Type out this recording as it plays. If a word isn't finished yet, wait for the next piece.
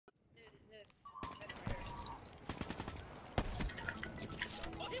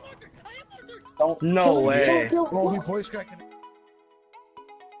Don't. No way. Oh, he voice cracking.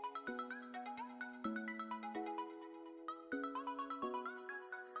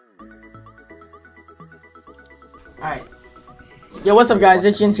 Alright. Yo, what's up guys?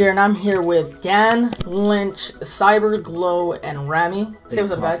 It's Jins here, and I'm here with Dan, Lynch, Cyber, Glow, and Rami. Say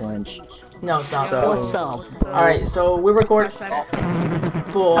what's up guys. Lynch. No, stop. What's up? Alright, so we're recording.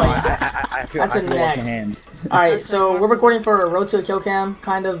 Boy. I feel That's a neck. hands. Alright, so we're recording for a Road to a Kill Cam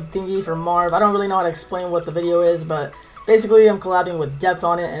kind of thingy for Marv. I don't really know how to explain what the video is, but basically I'm collabing with Depv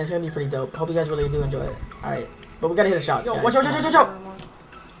on it, and it's gonna be pretty dope. Hope you guys really do enjoy it. Alright, but we gotta hit a shot. Yo, watch out.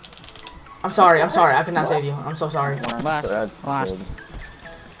 I'm sorry, I could not save you. I'm so sorry. Last.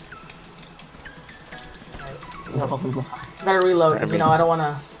 Gotta reload, because, you know, I don't want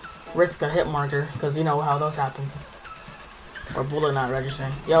to risk a hit marker, because you know how those happen. Or bullet not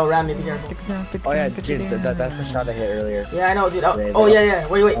registering. Yo, Rami, be careful. Oh yeah, Jins, that's the shot I hit earlier. Yeah, I know, dude. Oh yeah.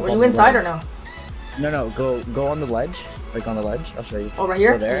 Wait, were you inside or no? No, go on the ledge. Like on the ledge. I'll show you. Oh, right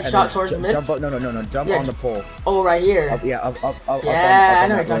here? Go there, you shot towards the mid? Jump up, no, jump Yeah, on the pole. Oh, right here. Up, yeah, up. Yeah, I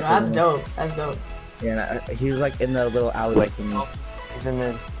know what you're talking about. That's dope. That's dope. Yeah, he's like in the little alleyway thingy. He's in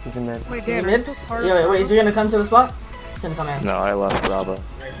mid. Is Wait, he Dan, mid? Wait, is he gonna come to the spot? He's gonna come in. No, I left Bravo.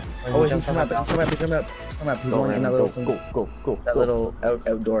 Oh, he's coming up. He's only in that little thing. Go. That little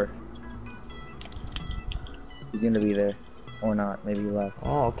outdoor. He's gonna be there. Or not. Maybe he left.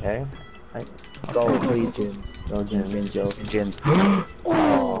 Oh, okay. Go, please, Jins. Go, Jins.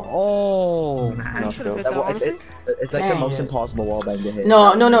 Oh, man. No, I should have hit That, that, honestly. it's like the most impossible wall bang to hit.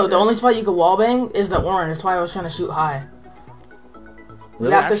 No. The only spot you could wallbang is the orange. That's why I was trying to shoot high.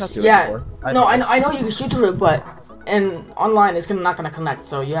 Really? You have I to, shot through it yeah. before. No, I know you can shoot through it, but and online it's not gonna connect.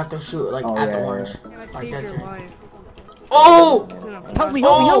 So you have to shoot like at the orange. Man, I Like saved that's your it. life. Oh! Help me.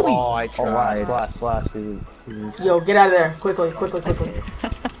 Oh, I tried. Flash. Yo, get out of there quickly.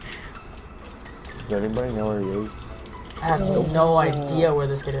 Does anybody know where he is? I have no idea where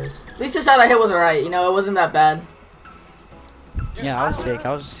this kid is. At least the shot I hit was alright. You know, it wasn't that bad. Yeah, I was sick.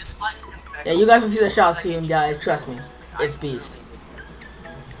 I was. Yeah, you guys will see the shot soon, guys. Trust me, it's beast.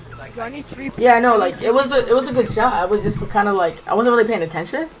 I need 3. Yeah, I know. Like it was a good shot. I was just kind of like I wasn't really paying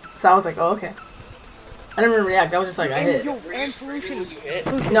attention, so I was like, oh okay. I didn't even react. I was just like, I hit.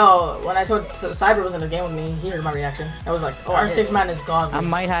 No, when I told Cyber was in the game with me, he heard my reaction. I was like, oh, our 6-man is gone. I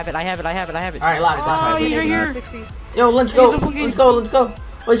might have it. I have it. Alright, last. Oh, he's right here. 60. Yo, let's go. Oh, he's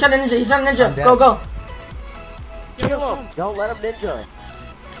shot a ninja. Go. Kill him. Don't let him ninja.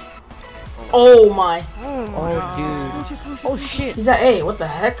 Oh my. Oh, dude. Oh shit. He's at A. What the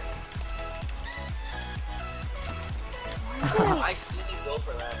heck? I see you go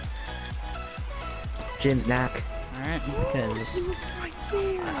for that. Jins knack. Alright, because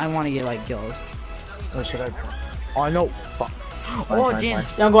I want to get like kills. What should I? Oh no! Fuck. Oh,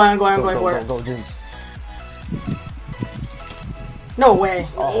 Jins. Yeah, I'm going for it. Go, Jins. No way.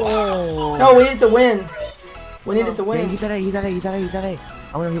 Oh. No, we need to win. Yeah, he's at A.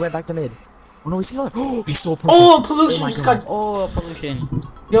 I wonder if he went back to mid. Oh no, he's still on. Oh, he's so perfect. Oh, pollution my just God. cut. Oh, pollution.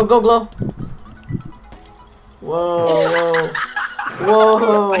 Yo, go, Glow. Whoa.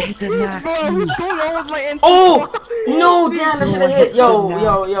 I hit the knack too. Oh! No, damn, I should have hit.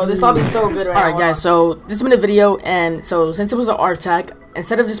 Yo, this lobby's so good right now. Alright, guys, so this has been a video, and so since it was an art tag,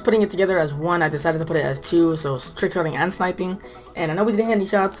 instead of just putting it together as one, I decided to put it as two, so trick shotting and sniping. And I know we didn't hit any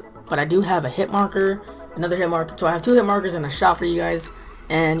shots, but I do have a hit marker, another hit marker, so I have 2 hit markers and a shot for you guys.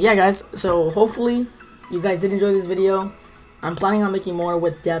 And yeah, guys, so hopefully you guys did enjoy this video. I'm planning on making more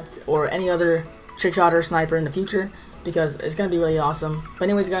with Depv or any other trick shot or sniper in the future, because it's gonna be really awesome. But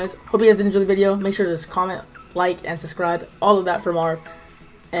anyways, guys, hope you guys did enjoy the video. Make sure to just comment, like, and subscribe, all of that for Marv.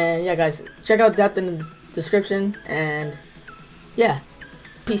 And yeah, guys, check out Depv in the description. And yeah,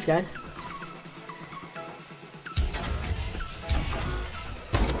 peace, guys.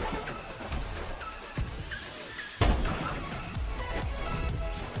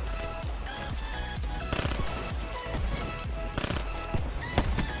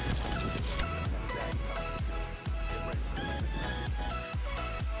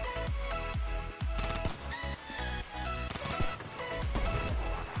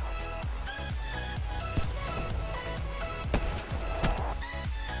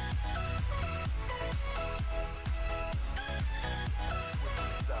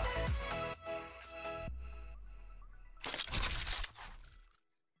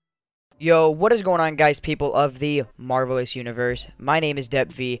 Yo, what is going on, guys, people of the marvelous universe? My name is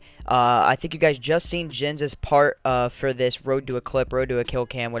Depv. I think you guys just seen Jins' part for this road to a clip, road to a kill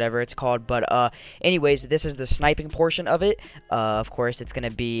cam, whatever it's called. But anyways, this is the sniping portion of it. Of course, it's gonna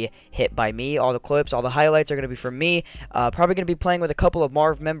be hit by me. All the clips, all the highlights are gonna be from me. Probably gonna be playing with a couple of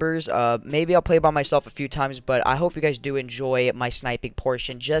Marv members. Maybe I'll play by myself a few times, but I hope you guys do enjoy my sniping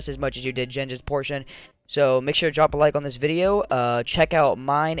portion just as much as you did Jins' portion. So make sure to drop a like on this video. Check out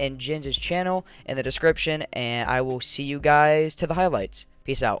mine and Jins' channel in the description, and I will see you guys to the highlights.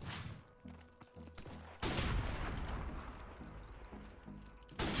 Peace out.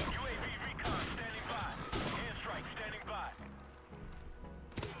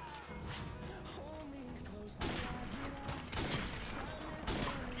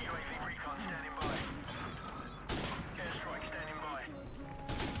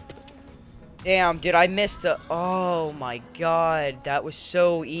 Damn, dude, I missed the... Oh my god, that was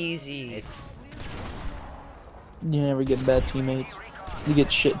so easy. You never get bad teammates. You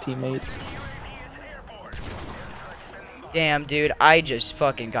get shit teammates. Damn, dude, I just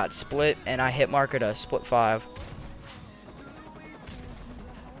fucking got split, and I hit marked a split 5.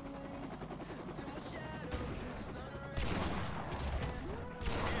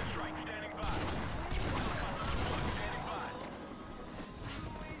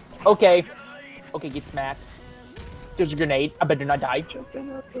 Okay. Okay, get smacked. There's a grenade. I better not die. Jumping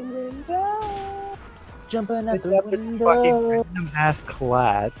out the window. Jumping out the window. Fucking random ass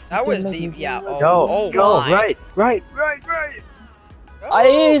class. That was the... Yeah, Go, my. right. I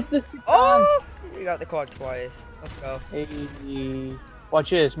is this. Oh! You got the quad twice. Let's go. Hey, watch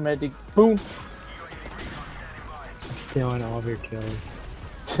this, medic. Boom. I'm stealing all of your kills.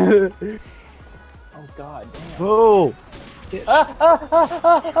 Oh god damn. Whoa!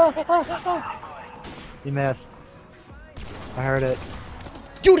 You missed. I heard it.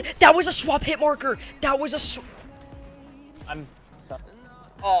 Dude, that was a swap hit marker. That was a I'm stuck.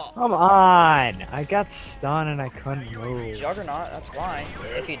 Oh. Come on! I got stunned and I couldn't move. Juggernaut, that's fine.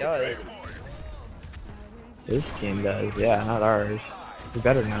 If he does. This team does, yeah, not ours. We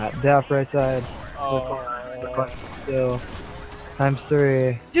better not. Depv right side. Oh. Still. Times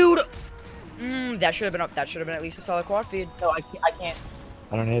 3. Dude! That should have been up. That should have been at least a solid quad feed. No, I can't.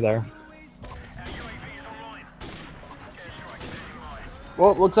 I don't either.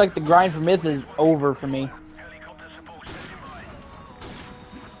 Well, it looks like the grind for myth is over for me.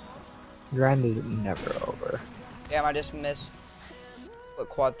 Grind is never over. Damn, I just missed split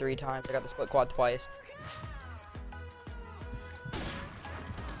quad 3 times. I got the split quad twice.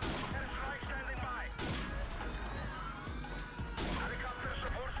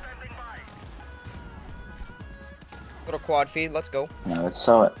 Little quad feed, let's go. No, it's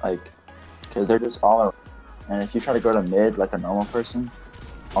so, like, cause they're just all around. And if you try to go to mid like a normal person,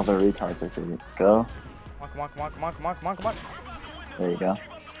 all the retards are to go. Come on. There you go.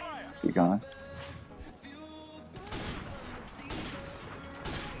 Keep going.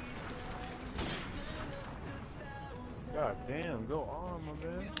 God damn, go on, my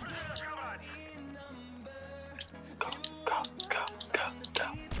man. Go.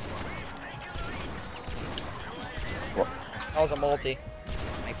 That was a multi.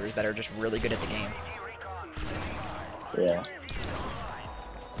 Snipers that are just really good at the game. Yeah.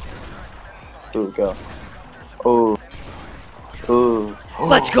 Ooh, go. Ooh. Ooh.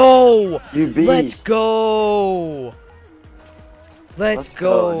 Let's go! You beast! Let's go! Let's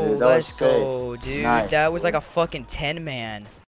go, dude. That was dude. Nice. That was like a fucking 10-man.